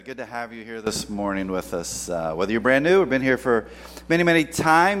Good to have you here this morning with us. Whether you're brand new or been here for many, many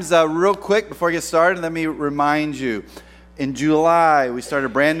times, real quick before I get started, let me remind you, in July, we started a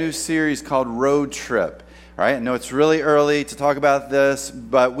brand new series called Road Trip. All right, I know it's really early to talk about this,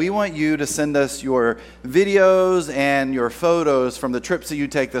 but we want you to send us your videos and your photos from the trips that you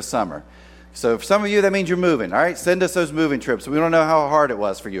take this summer. So for some of you, that means you're moving, all right? Send us those moving trips. We don't know how hard it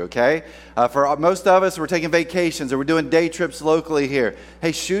was for you, okay? For most of us, we're taking vacations or we're doing day trips locally here.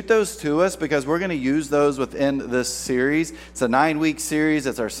 Hey, shoot those to us because we're going to use those within this series. It's a 9-week series.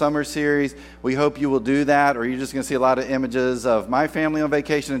 It's our summer series. We hope you will do that, or you're just going to see a lot of images of my family on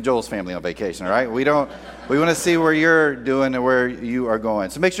vacation and Joel's family on vacation, all right? We want to see where you're doing and where you are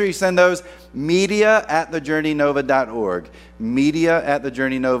going. So make sure you send those media@thejourneynova.org.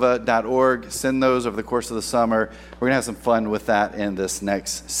 media@thejourneynova.org. Send those over the course of the summer. We're going to have some fun with that in this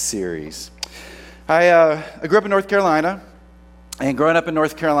next series. I grew up in North Carolina, and growing up in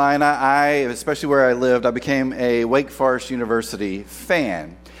North Carolina, especially where I lived, I became a Wake Forest University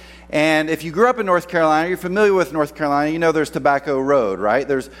fan. And if you grew up in North Carolina, you're familiar with North Carolina, you know there's Tobacco Road, right?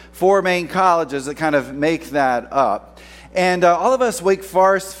 There's 4 main colleges that kind of make that up. And all of us Wake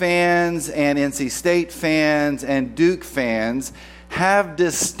Forest fans and NC State fans and Duke fans have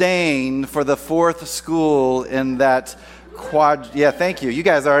disdain for the 4th school in that yeah, thank you. You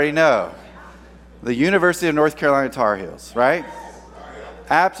guys already know. The University of North Carolina Tar Heels, right?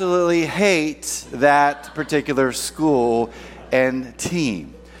 Absolutely hate that particular school and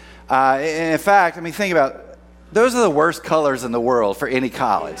team. In fact, I mean, think about it. Those are the worst colors in the world for any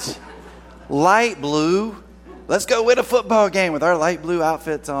college. Light blue. Let's go win a football game with our light blue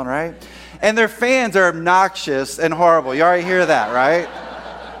outfits on, right? And their fans are obnoxious and horrible. You already hear that, right?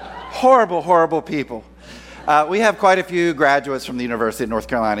 Horrible, horrible people. We have quite a few graduates from the University of North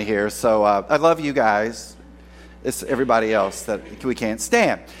Carolina here, so I love you guys. It's everybody else that we can't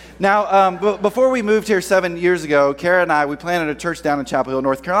stand. Now, before we moved here 7 years ago, Kara and we planted a church down in Chapel Hill,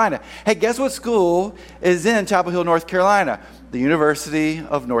 North Carolina. Hey, guess what school is in Chapel Hill, North Carolina? The University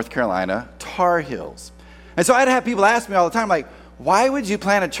of North Carolina Tar Heels. And so I'd have people ask me all the time, like, why would you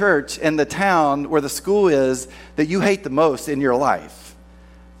plant a church in the town where the school is that you hate the most in your life?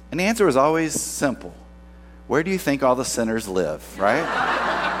 And the answer was always simple. Where do you think all the sinners live, right?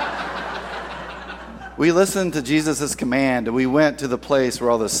 We listened to Jesus' command, and we went to the place where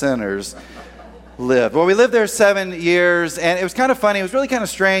all the sinners lived. Well, we lived there 7 years, and it was kind of funny. It was really kind of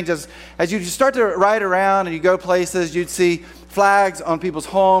strange. As you start to ride around and you go places, you'd see flags on people's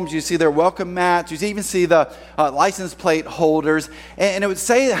homes. You see their welcome mats. You even see the license plate holders. And it would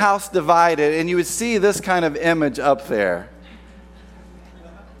say house divided, and you would see this kind of image up there.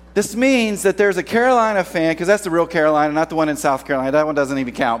 This means that there's a Carolina fan, because that's the real Carolina, not the one in South Carolina. That one doesn't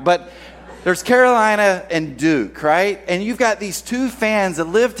even count. But there's Carolina and Duke, right? And you've got these 2 fans that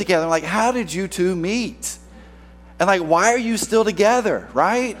live together. Like, how did you 2 meet? And like, why are you still together,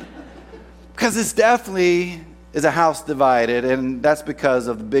 right? Because this definitely is a house divided, and that's because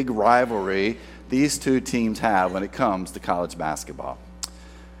of the big rivalry these 2 teams have when it comes to college basketball.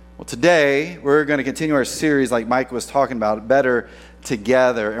 Well, today, we're going to continue our series like Mike was talking about, Better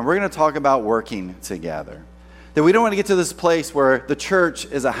Together, and we're going to talk about working together. That we don't want to get to this place where the church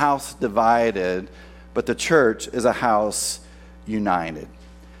is a house divided, but the church is a house united.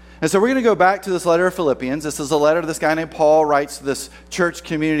 And so we're going to go back to this letter of Philippians. This is a letter this guy named Paul writes to this church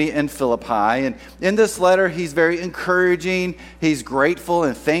community in Philippi. And in this letter, he's very encouraging. He's grateful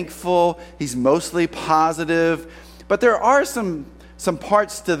and thankful. He's mostly positive. But there are some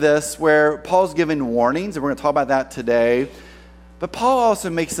parts to this where Paul's giving warnings, and we're going to talk about that today. But Paul also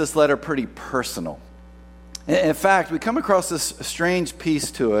makes this letter pretty personal. In fact, we come across this strange piece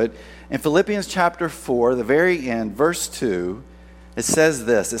to it. In Philippians chapter 4, the very end, verse 2, it says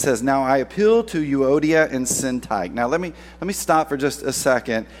this. It says, "Now I appeal to Euodia and Syntyche." Now let me stop for just a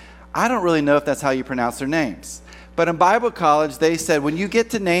second. I don't really know if that's how you pronounce their names. But in Bible college, they said when you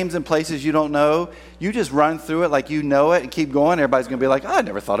get to names and places you don't know, you just run through it like you know it and keep going. Everybody's going to be like, I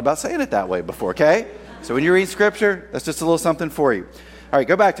never thought about saying it that way before, okay? So when you read Scripture, that's just a little something for you. All right,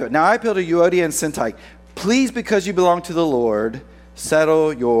 go back to it. "Now I appeal to Euodia and Syntyche. Please, because you belong to the Lord,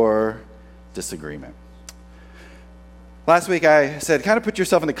 settle your disagreement." Last week I said, kind of put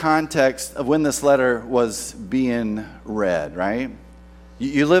yourself in the context of when this letter was being read, right?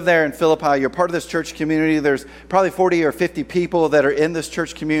 You live there in Philippi. You're part of this church community. There's probably 40 or 50 people that are in this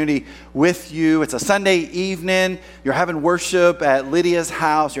church community with you. It's a Sunday evening. You're having worship at Lydia's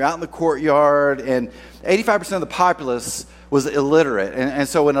house. You're out in the courtyard, and 85% of the populace was illiterate. And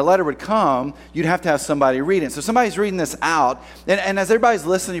so when a letter would come, you'd have to have somebody read it. So somebody's reading this out, and as everybody's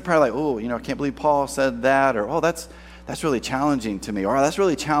listening, you're probably like, oh, I can't believe Paul said that, or, oh, that's that's really challenging to me, or that's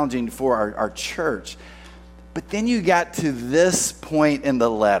really challenging for our church. But then you got to this point in the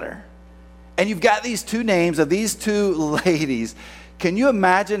letter, and you've got these two names of these two ladies. Can you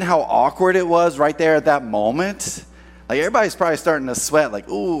imagine how awkward it was right there at that moment? Like, everybody's probably starting to sweat, like,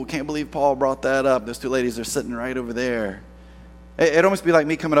 ooh, can't believe Paul brought that up. Those two ladies are sitting right over there. It'd almost be like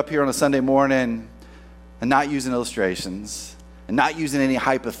me coming up here on a Sunday morning and not using illustrations and not using any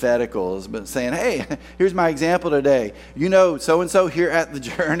hypotheticals, but saying, hey, here's my example today. You know so-and-so here at the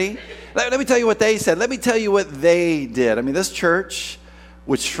Journey? Let me tell you what they said. Let me tell you what they did. I mean, this church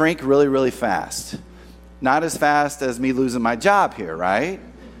would shrink really, really fast. Not as fast as me losing my job here, right?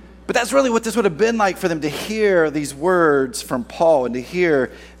 But that's really what this would have been like for them to hear these words from Paul and to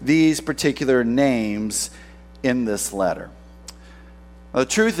hear these particular names in this letter. Well, the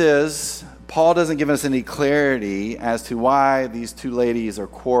truth is, Paul doesn't give us any clarity as to why these two ladies are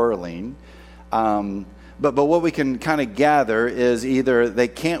quarreling. But what we can kind of gather is either they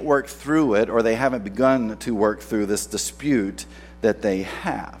can't work through it or they haven't begun to work through this dispute that they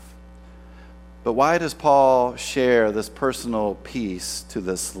have. But why does Paul share this personal piece to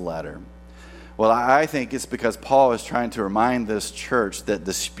this letter? Well, I think it's because Paul is trying to remind this church that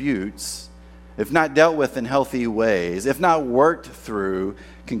disputes, if not dealt with in healthy ways, if not worked through,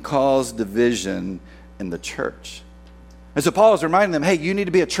 can cause division in the church. And so Paul is reminding them, hey, you need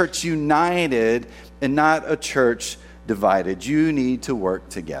to be a church united and not a church divided. You need to work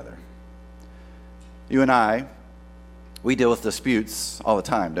together. You and I, we deal with disputes all the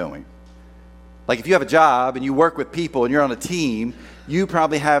time, don't we? Like, if you have a job and you work with people and you're on a team, you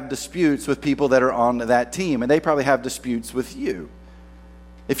probably have disputes with people that are on that team, and they probably have disputes with you.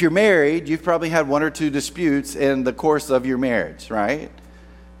 If you're married, you've probably had one or two disputes in the course of your marriage, right?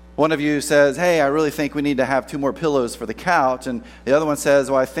 One of you says, hey, I really think we need to have 2 more pillows for the couch, and the other one says,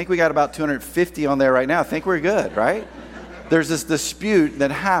 well, I think we got about 250 on there right now. I think we're good, right? There's this dispute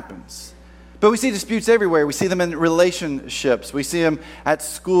that happens. But we see disputes everywhere. We see them in relationships. We see them at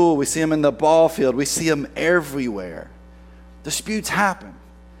school. We see them in the ball field. We see them everywhere. Disputes happen.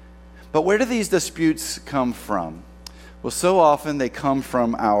 But where do these disputes come from? Well, so often they come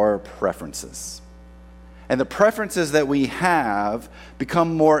from our preferences. And the preferences that we have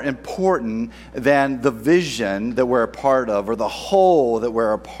become more important than the vision that we're a part of or the whole that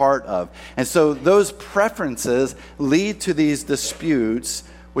we're a part of. And so those preferences lead to these disputes,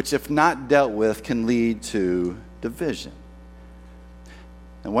 which, if not dealt with, can lead to division.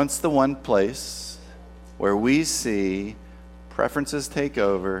 And once the one place where we see preferences take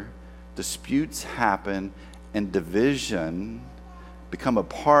over, disputes happen, and division become a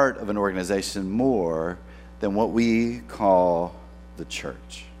part of an organization more than what we call the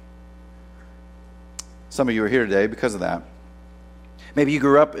church. Some of you are here today because of that. Maybe you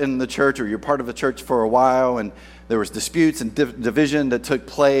grew up in the church, or you're part of the church for a while, and there was disputes and division that took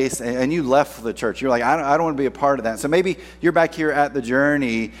place, and you left the church. You're like, I don't want to be a part of that. So maybe you're back here at the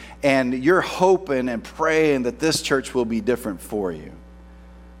Journey, and you're hoping and praying that this church will be different for you.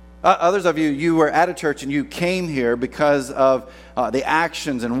 Others of you were at a church and you came here because of the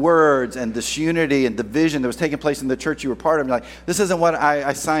actions and words and disunity and division that was taking place in the church you were part of. You're like, this isn't what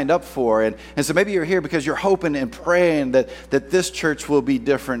I signed up for. And so maybe you're here because you're hoping and praying that this church will be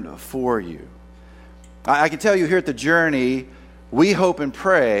different for you. I can tell you here at the Journey, we hope and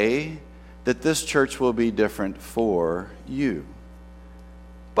pray that this church will be different for you.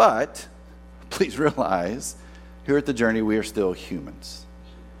 But please realize, here at the Journey, we are still humans.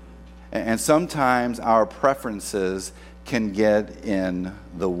 And sometimes our preferences can get in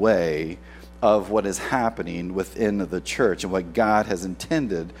the way of what is happening within the church and what God has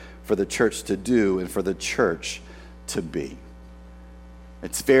intended for the church to do and for the church to be.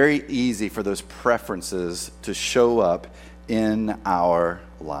 It's very easy for those preferences to show up in our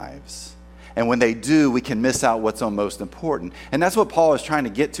lives. And when they do, we can miss out what's most important. And that's what Paul is trying to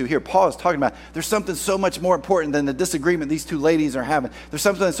get to here. Paul is talking about there's something so much more important than the disagreement these two ladies are having. There's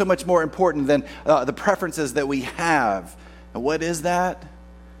something that's so much more important than the preferences that we have. And what is that?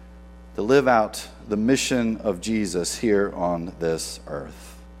 To live out the mission of Jesus here on this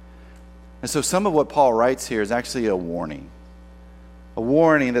earth. And so some of what Paul writes here is actually a warning. A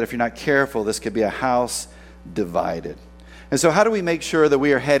warning that if you're not careful, this could be a house divided. And so how do we make sure that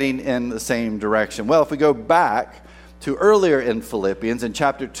we are heading in the same direction? Well, if we go back to earlier in Philippians, in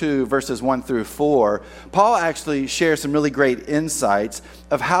chapter 2, verses 1 through 4, Paul actually shares some really great insights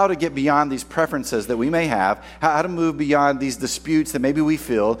of how to get beyond these preferences that we may have, how to move beyond these disputes that maybe we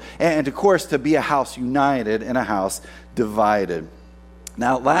feel, and of course, to be a house united and a house divided.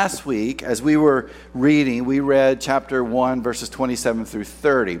 Now, last week, as we were reading, we read chapter 1, verses 27 through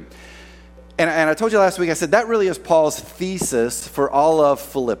 30. And I told you last week, I said that really is Paul's thesis for all of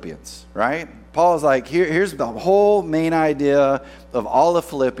Philippians, right? Paul's like, here's the whole main idea of all of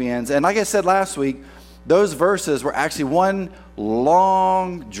Philippians. And like I said last week, those verses were actually one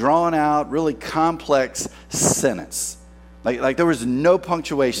long, drawn-out, really complex sentence. Like there was no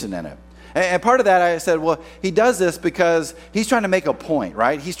punctuation in it. And part of that, I said, well, he does this because he's trying to make a point,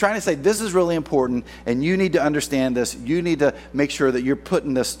 right? He's trying to say, this is really important, and you need to understand this. You need to make sure that you're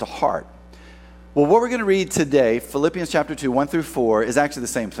putting this to heart. Well, what we're going to read today, Philippians chapter 2, 1 through 4, is actually the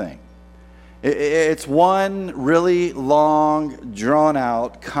same thing. It's one really long,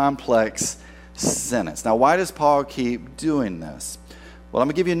 drawn-out, complex sentence. Now, why does Paul keep doing this? Well, I'm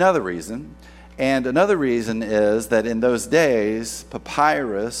going to give you another reason. And another reason is that in those days,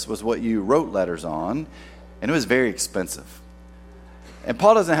 papyrus was what you wrote letters on, and it was very expensive. And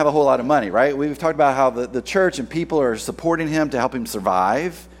Paul doesn't have a whole lot of money, right? We've talked about how the church and people are supporting him to help him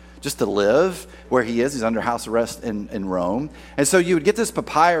survive, just to live where he is. He's under house arrest in Rome. And so you would get this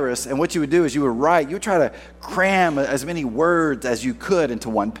papyrus, and what you would do is you would try to cram as many words as you could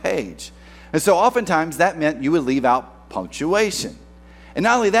into one page. And so oftentimes that meant you would leave out punctuation. And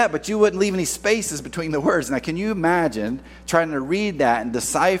not only that, but you wouldn't leave any spaces between the words. Now, can you imagine trying to read that and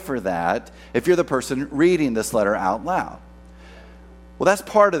decipher that if you're the person reading this letter out loud? Well, that's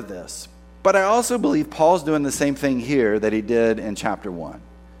part of this. But I also believe Paul's doing the same thing here that he did in chapter 1.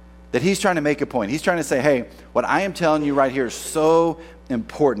 That he's trying to make a point. He's trying to say, hey, what I am telling you right here is so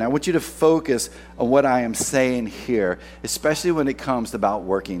important. I want you to focus on what I am saying here, especially when it comes about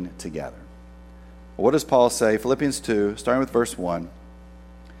working together. Well, what does Paul say? Philippians 2, starting with verse 1.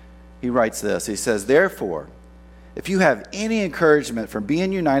 He writes this. He says, therefore, if you have any encouragement from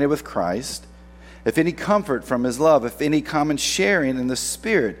being united with Christ, if any comfort from his love, if any common sharing in the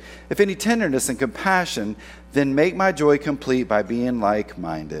Spirit, if any tenderness and compassion, then make my joy complete by being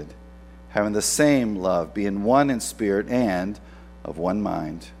like-minded, having the same love, being one in spirit and of one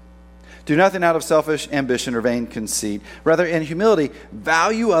mind. Do nothing out of selfish ambition or vain conceit. Rather, in humility,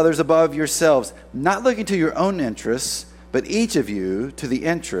 value others above yourselves, not looking to your own interests, but each of you to the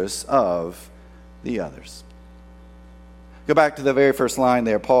interests of the others. Go back to the very first line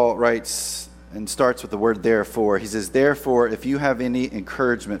there. Paul writes and starts with the word therefore. He says, therefore, if you have any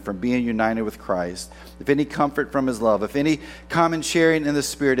encouragement from being united with Christ, if any comfort from his love, if any common sharing in the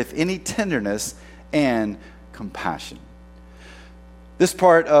Spirit, if any tenderness and compassion. This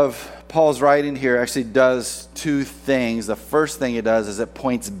part of Paul's writing here actually does two things. The first thing it does is it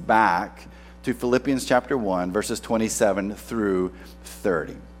points back to Philippians chapter 1, verses 27 through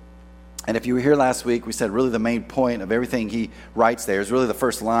 30. And if you were here last week, we said really the main point of everything he writes there is really the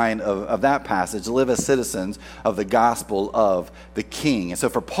first line of that passage, live as citizens of the gospel of the King. And so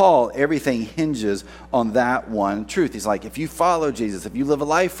for Paul, everything hinges on that one truth. He's like, if you follow Jesus, if you live a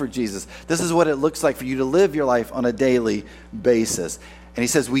life for Jesus, this is what it looks like for you to live your life on a daily basis. And he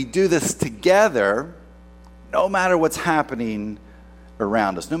says, we do this together no matter what's happening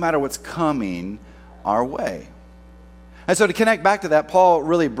around us, no matter what's coming our way. And so to connect back to that, Paul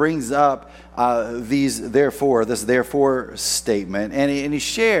really brings up this therefore statement, and he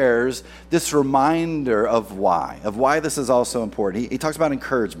shares this reminder of why this is also important. He talks about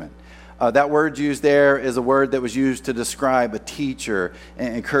encouragement. That word used there is a word that was used to describe a teacher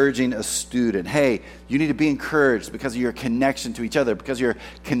encouraging a student. Hey, you need to be encouraged because of your connection to each other, because of your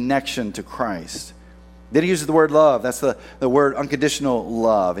connection to Christ. Then he uses the word love. That's the word unconditional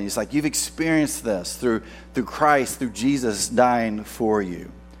love. And he's like, you've experienced this through Christ, through Jesus dying for you.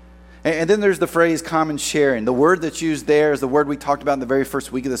 And then there's the phrase common sharing. The word that's used there is the word we talked about in the very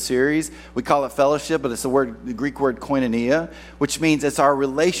first week of the series. We call it fellowship, but it's the Greek word koinonia, which means it's our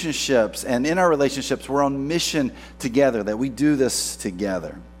relationships. And in our relationships, we're on mission together, that we do this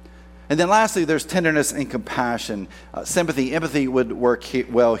together. And then lastly, there's tenderness and compassion. Sympathy, empathy would work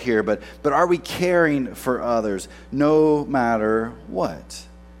well here, but are we caring for others no matter what?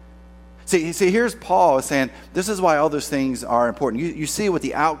 See, here's Paul saying, this is why all those things are important. You see what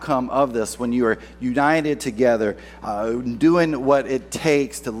the outcome of this when you are united together, doing what it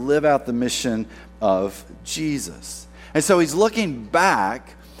takes to live out the mission of Jesus. And so he's looking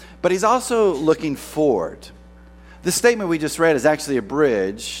back, but he's also looking forward. The statement we just read is actually a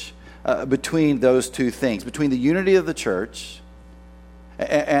bridge between those two things, between the unity of the church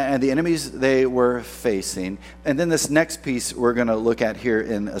and the enemies they were facing. And then this next piece we're going to look at here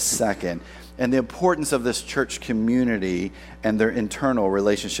in a second, and the importance of this church community and their internal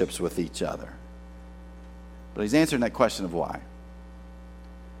relationships with each other. But he's answering that question of why.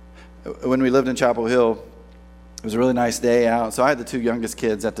 When we lived in Chapel Hill, It was a really nice day out. So I had the two youngest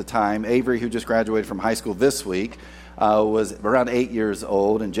kids at the time. Avery, who just graduated from high school this week, was around 8 years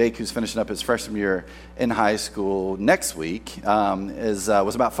old, and Jake, who's finishing up his freshman year in high school next week, was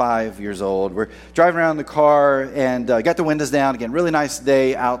about 5 years old. We're driving around in the car and got the windows down. Again, really nice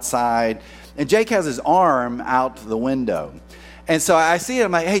day outside. And Jake has his arm out the window. And so I see it,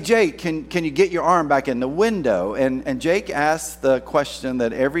 I'm like, hey, Jake, can you get your arm back in the window? And Jake asked the question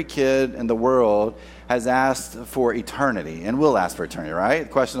that every kid in the world has asked for eternity, and will ask for eternity, right? The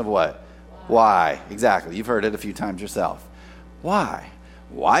question of what? Why? Exactly. You've heard it a few times yourself. Why?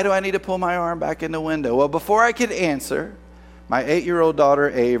 Why do I need to pull my arm back in the window? Well, before I could answer, my 8-year-old daughter,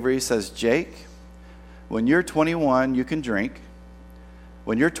 Avery, says, Jake, when you're 21, you can drink.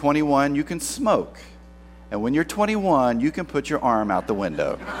 When you're 21, you can smoke. And when you're 21, you can put your arm out the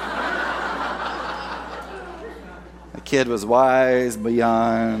window. The kid was wise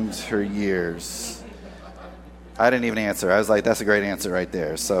beyond her years. I didn't even answer. I was like, that's a great answer right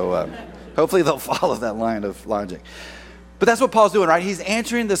there. So hopefully they'll follow that line of logic. But that's what Paul's doing, right? He's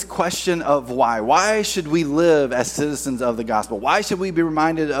answering this question of why. Why should we live as citizens of the gospel? Why should we be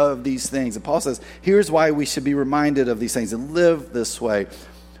reminded of these things? And Paul says, here's why we should be reminded of these things and live this way.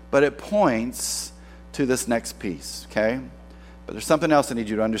 But it points to this next piece, okay? But there's something else I need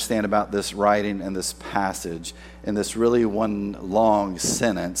you to understand about this writing and this passage. In this really one long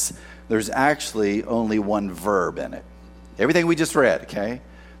sentence, there's actually only one verb in it. Everything we just read, okay?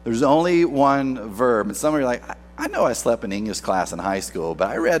 There's only one verb. And some of you are like, I know I slept in English class in high school, but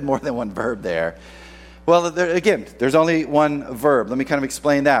I read more than one verb there. Well, there's only one verb. Let me kind of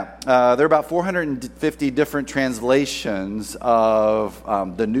explain that. There are about 450 different translations of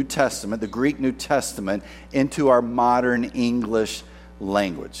the New Testament, the Greek New Testament, into our modern English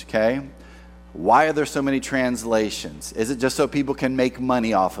language, okay? Why are there so many translations? Is it just so people can make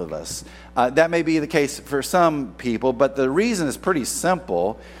money off of us? That may be the case for some people, but the reason is pretty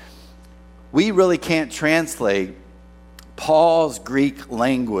simple. We really can't translate Paul's Greek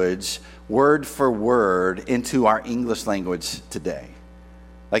language word for word into our English language today.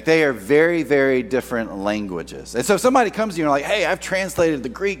 Like, they are very, very different languages. And so if somebody comes to you and like, hey, I've translated the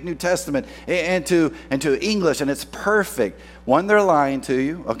Greek New Testament into English and it's perfect. One, they're lying to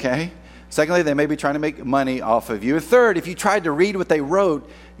you, okay? Secondly, they may be trying to make money off of you. Third, if you tried to read what they wrote,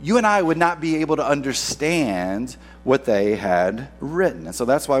 you and I would not be able to understand what they had written. And so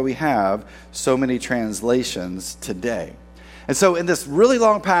that's why we have so many translations today. And so in this really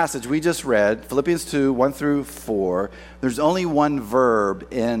long passage we just read, Philippians 2, 1 through 4, there's only one verb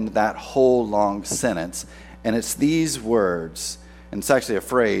in that whole long sentence, and it's these words, and it's actually a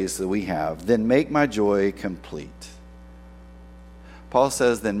phrase that we have, then make my joy complete. Paul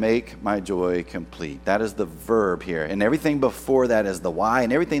says, then make my joy complete. That is the verb here. And everything before that is the why,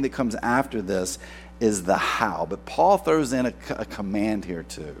 and everything that comes after this is the how. But Paul throws in a command here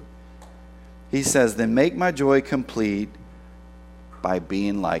too. He says, then make my joy complete by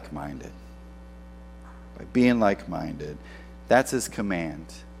being like-minded. By being like-minded. That's his command.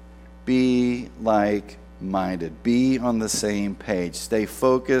 Be like-minded. Be on the same page. Stay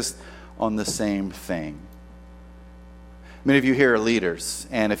focused on the same thing. Many of you here are leaders,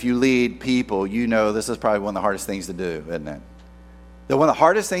 and if you lead people, you know this is probably one of the hardest things to do, isn't it? That one of the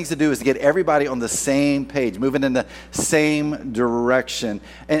hardest things to do is to get everybody on the same page, moving in the same direction.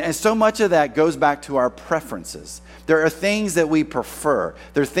 And so much of that goes back to our preferences. There are things that we prefer.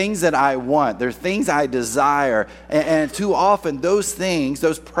 There are things that I want. There are things I desire. And too often those things,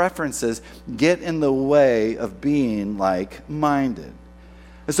 those preferences, get in the way of being like-minded.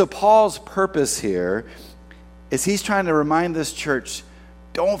 And so Paul's purpose here is he's trying to remind this church,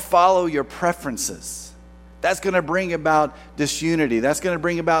 don't follow your preferences. That's going to bring about disunity. That's going to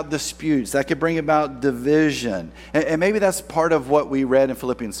bring about disputes. That could bring about division. And maybe that's part of what we read in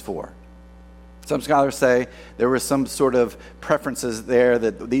Philippians 4. Some scholars say there were some sort of preferences there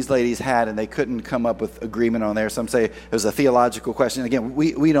that these ladies had and they couldn't come up with agreement on there. Some say it was a theological question. Again,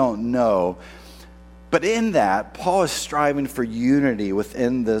 we don't know. But in that, Paul is striving for unity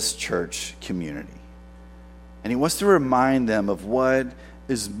within this church community. And he wants to remind them of what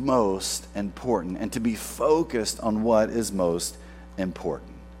is most important and to be focused on what is most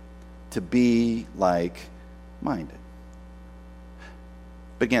important. To be like-minded.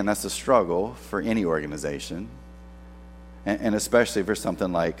 But again, that's a struggle for any organization, and especially for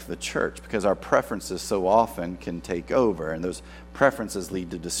something like the church, because our preferences so often can take over, and those preferences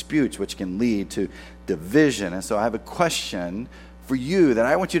lead to disputes, which can lead to division. And so I have a question for you that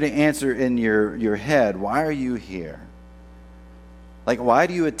I want you to answer in your head. Why are you here? Like, why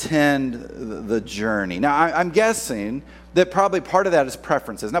do you attend the journey? Now, I'm guessing that probably part of that is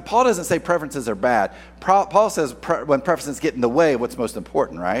preferences. Now, Paul doesn't say preferences are bad. Paul says when preferences get in the way of what's most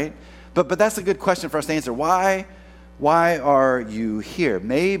important, right? But that's a good question for us to answer. Why are you here?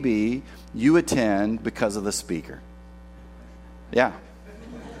 Maybe you attend because of the speaker. Yeah.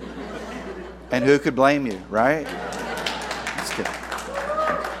 And who could blame you, right? Just kidding.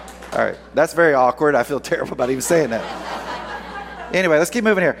 All right. That's very awkward. I feel terrible about even saying that. Anyway, let's keep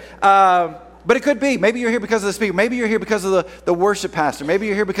moving here. But it could be. Maybe you're here because of the speaker. Maybe you're here because of the worship pastor. Maybe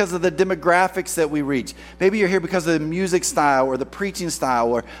you're here because of the demographics that we reach. Maybe you're here because of the music style or the preaching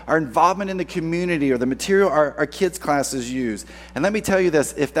style or our involvement in the community or the material our kids' classes use. And let me tell you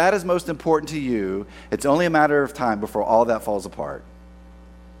this. If that is most important to you, it's only a matter of time before all that falls apart.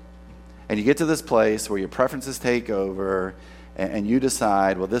 And you get to this place where your preferences take over and you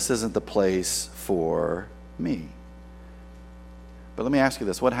decide, well, this isn't the place for me. But let me ask you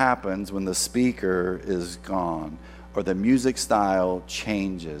this. What happens when the speaker is gone or the music style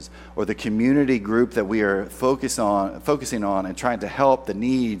changes or the community group that we are focusing on and trying to help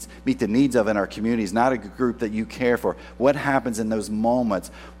meet the needs of in our community is not a group that you care for? What happens in those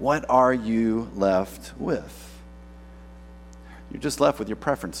moments? What are you left with? You're just left with your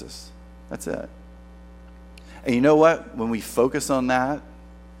preferences. That's it. And you know what? When we focus on that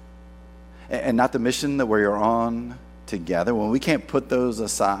and not the mission that we're on together, when we can't put those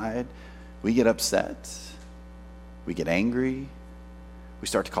aside, we get upset, we get angry, we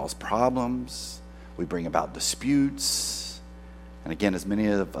start to cause problems, we bring about disputes. And again, as many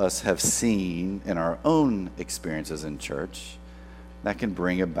of us have seen in our own experiences in church, that can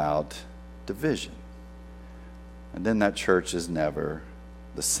bring about division. And then that church is never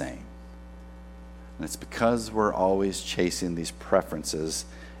the same. And it's because we're always chasing these preferences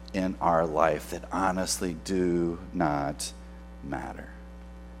in our life that honestly do not matter.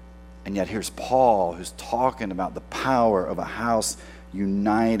 And yet here's Paul who's talking about the power of a house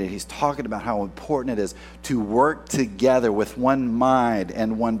united. He's talking about how important it is to work together with one mind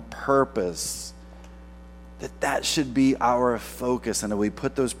and one purpose. That should be our focus, and that we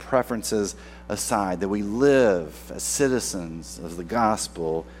put those preferences aside, that we live as citizens of the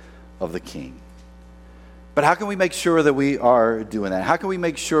gospel of the King. But how can we make sure that we are doing that? How can we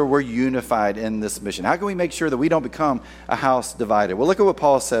make sure we're unified in this mission? How can we make sure that we don't become a house divided? Well, look at what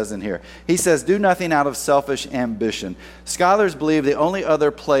Paul says in here. He says, do nothing out of selfish ambition. Scholars believe the only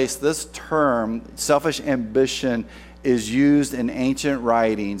other place this term, selfish ambition, is used in ancient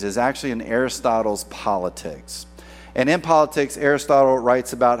writings is actually in Aristotle's Politics. And in Politics, Aristotle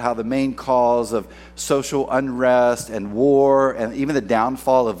writes about how the main cause of social unrest and war and even the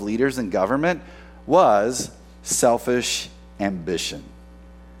downfall of leaders in government was selfish ambition.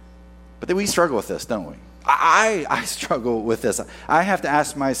 But then we struggle with this, don't we? I struggle with this. I have to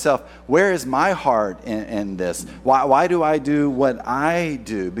ask myself, where is my heart in this? Why do I do what I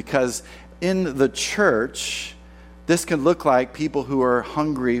do? Because in the church, this can look like people who are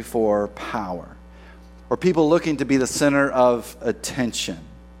hungry for power, or people looking to be the center of attention,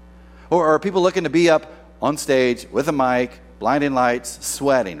 or people looking to be up on stage with a mic, blinding lights,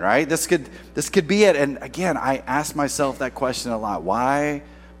 sweating, right? This could be it. And again, I ask myself that question a lot. Why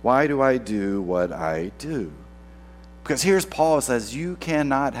do I do what I do? Because here's Paul says, you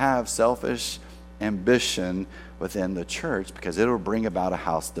cannot have selfish ambition within the church because it will bring about a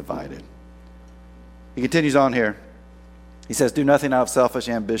house divided. He continues on here. He says, do nothing out of selfish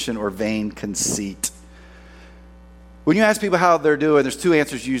ambition or vain conceit. When you ask people how they're doing, there's two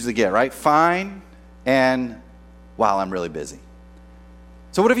answers you usually get, right? Fine and wow, I'm really busy.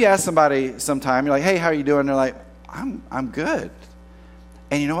 So what if you ask somebody sometime, you're like, hey, how are you doing? They're like, I'm good.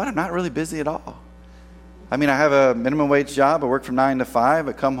 And you know what? I'm not really busy at all. I mean, I have a minimum wage job. I work from 9 to 5.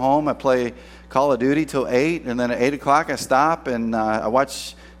 I come home, I play Call of Duty till 8, and then at 8 o'clock I stop and I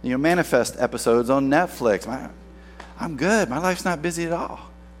watch Manifest episodes on Netflix. I'm good. My life's not busy at all.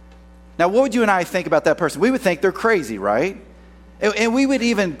 Now, what would you and I think about that person? We would think they're crazy, right? And we would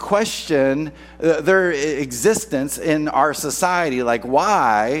even question their existence in our society. Like,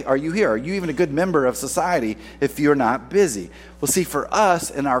 why are you here? Are you even a good member of society if you're not busy? Well, see, for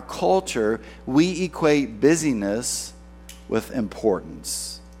us in our culture, we equate busyness with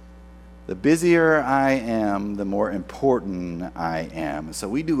importance. The busier I am, the more important I am. So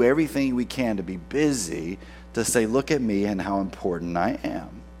we do everything we can to be busy to say, look at me and how important I am.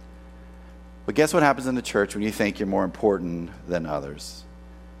 But guess what happens in the church when you think you're more important than others?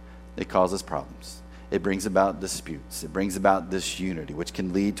 It causes problems. It brings about disputes. It brings about disunity, which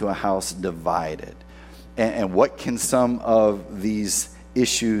can lead to a house divided. And what can some of these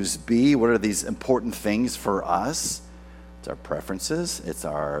issues be? What are these important things for us? It's our preferences. It's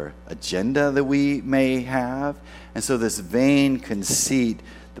our agenda that we may have. And so this vain conceit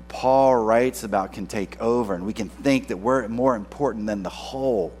that Paul writes about can take over, and we can think that we're more important than the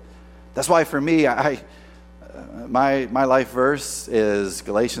whole. That's why for me, my life verse is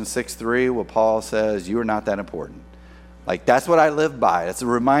Galatians 6:3, where Paul says, you are not that important. Like, that's what I live by. It's a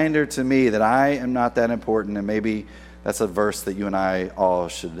reminder to me that I am not that important, and maybe that's a verse that you and I all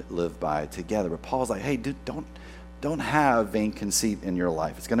should live by together. But Paul's like, hey, dude, don't have vain conceit in your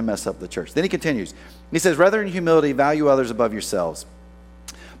life. It's going to mess up the church. Then he continues. He says, rather in humility, value others above yourselves.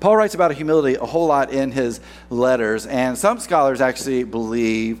 Paul writes about humility a whole lot in his letters, and some scholars actually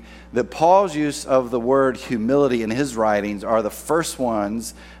believe that Paul's use of the word humility in his writings are the first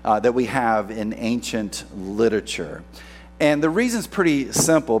ones that we have in ancient literature. And the reason's pretty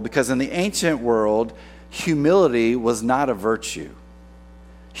simple, because in the ancient world, humility was not a virtue.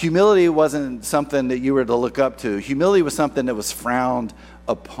 Humility wasn't something that you were to look up to. Humility was something that was frowned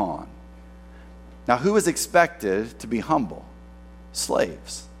upon. Now, who was expected to be humble?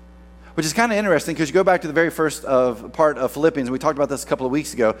 Slaves. Which is kind of interesting, because you go back to the very first part of Philippians, and we talked about this a couple of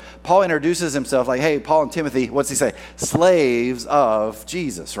weeks ago. Paul introduces himself like, hey, Paul and Timothy, what's he say? Slaves of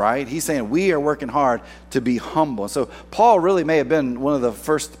Jesus, right? He's saying we are working hard to be humble. And so Paul really may have been one of the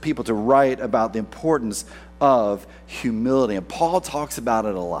first people to write about the importance of humility. And Paul talks about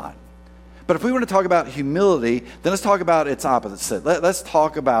it a lot. But if we want to talk about humility, then let's talk about its opposite. Let's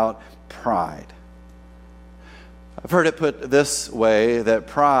talk about pride. I've heard it put this way, that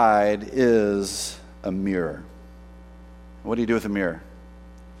pride is a mirror. What do you do with a mirror?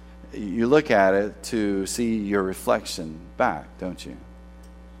 You look at it to see your reflection back, don't you?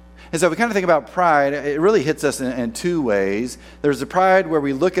 And so if we kind of think about pride, it really hits us in two ways. There's the pride where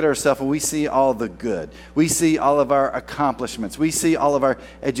we look at ourselves and we see all the good. We see all of our accomplishments. We see all of our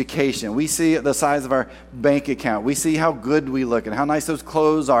education. We see the size of our bank account. We see how good we look and how nice those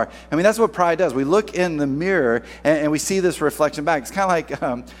clothes are. I mean, that's what pride does. We look in the mirror and we see this reflection back. It's kind of like,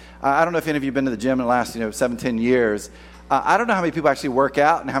 I don't know if any of you have been to the gym in the last 7-10 years. I don't know how many people actually work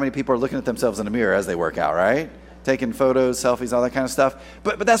out and how many people are looking at themselves in the mirror as they work out, right? Taking photos, selfies, all that kind of stuff.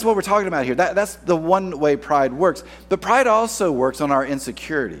 But that's what we're talking about here. That's the one way pride works. But pride also works on our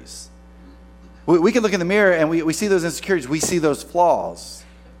insecurities. We can look in the mirror and we see those insecurities. We see those flaws.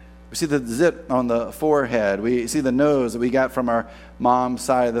 We see the zit on the forehead. We see the nose that we got from our mom's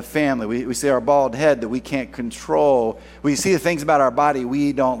side of the family. We see our bald head that we can't control. We see the things about our body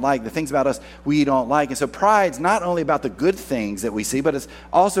we don't like, the things about us we don't like. And so pride's not only about the good things that we see, but it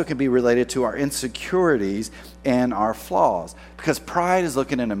also can be related to our insecurities and our flaws. Because pride is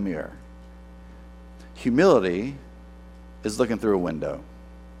looking in a mirror. Humility is looking through a window.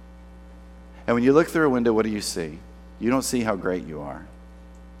 And when you look through a window, what do you see? You don't see how great you are.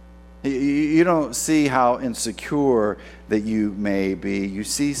 You don't see how insecure that you may be. You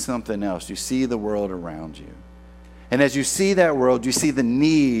see something else. You see the world around you. And as you see that world, you see the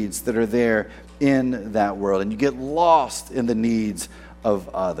needs that are there in that world. And you get lost in the needs of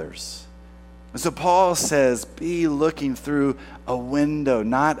others. And so Paul says, be looking through a window,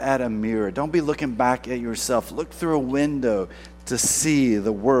 not at a mirror. Don't be looking back at yourself. Look through a window to see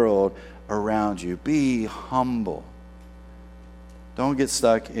the world around you. Be humble. Don't get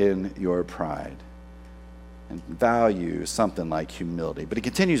stuck in your pride, and value something like humility. But he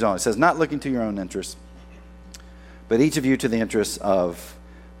continues on. It says, not looking to your own interests, but each of you to the interests of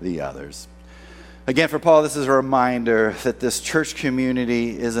the others. Again, for Paul, this is a reminder that this church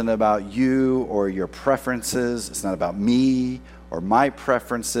community isn't about you or your preferences. It's not about me or my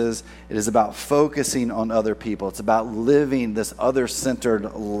preferences. It is about focusing on other people. It's about living this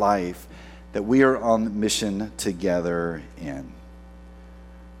other-centered life that we are on mission together in.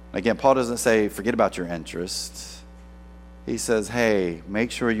 Again, Paul doesn't say, forget about your interests. He says, hey, make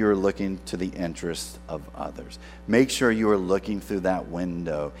sure you're looking to the interests of others. Make sure you are looking through that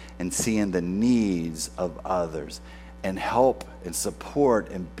window and seeing the needs of others, and help and support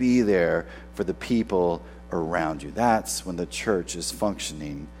and be there for the people around you. That's when the church is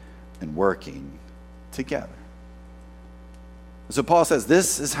functioning and working together. So Paul says,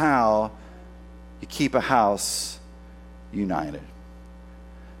 this is how you keep a house united.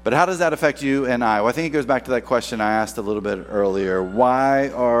 But how does that affect you and I? Well, I think it goes back to that question I asked a little bit earlier. Why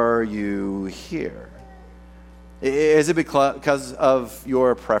are you here? Is it because of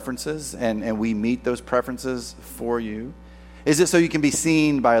your preferences and we meet those preferences for you? Is it so you can be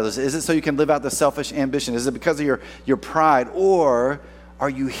seen by others? Is it so you can live out the selfish ambition? Is it because of your pride? Or are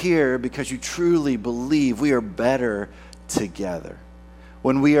you here because you truly believe we are better together?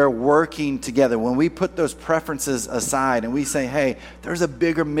 when we are working together, when we put those preferences aside and we say, hey, there's a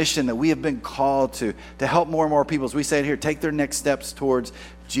bigger mission that we have been called to help more and more people, as we say it here, take their next steps towards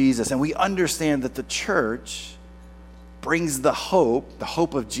Jesus. And we understand that the church brings the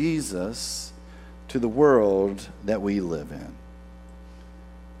hope of Jesus to the world that we live in.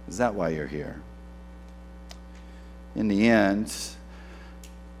 Is that why you're here? In the end,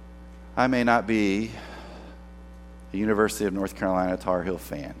 I may not be a University of North Carolina Tar Heel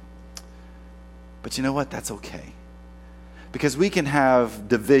fan. But you know what? That's okay. Because we can have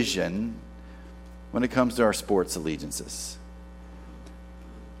division when it comes to our sports allegiances.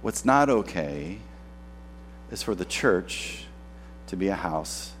 What's not okay is for the church to be a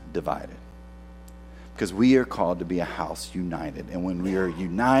house divided. Because we are called to be a house united. And when we are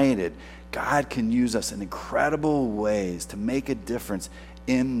united, God can use us in incredible ways to make a difference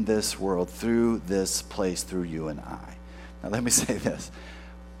in this world, through this place, through you and I. Now let me say this.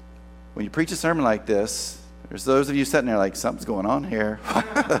 When you preach a sermon like this, there's those of you sitting there like, something's going on here,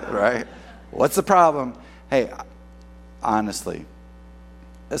 right? What's the problem? Hey, honestly,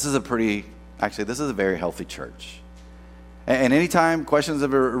 this is a very healthy church. And anytime questions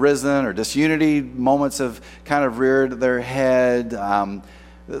have arisen or disunity moments have kind of reared their head,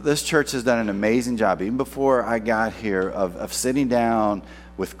 this church has done an amazing job, even before I got here, of sitting down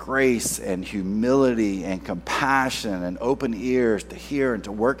with grace and humility and compassion and open ears to hear and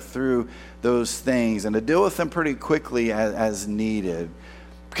to work through those things and to deal with them pretty quickly as needed.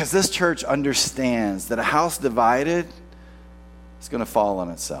 Because this church understands that a house divided is going to fall on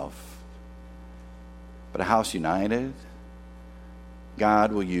itself. But a house united,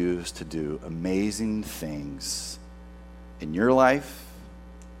 God will use to do amazing things in your life,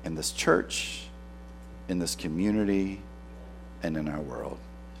 in this church, in this community, and in our world.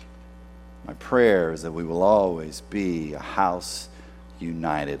 My prayer is that we will always be a house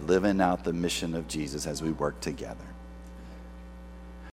united, living out the mission of Jesus as we work together.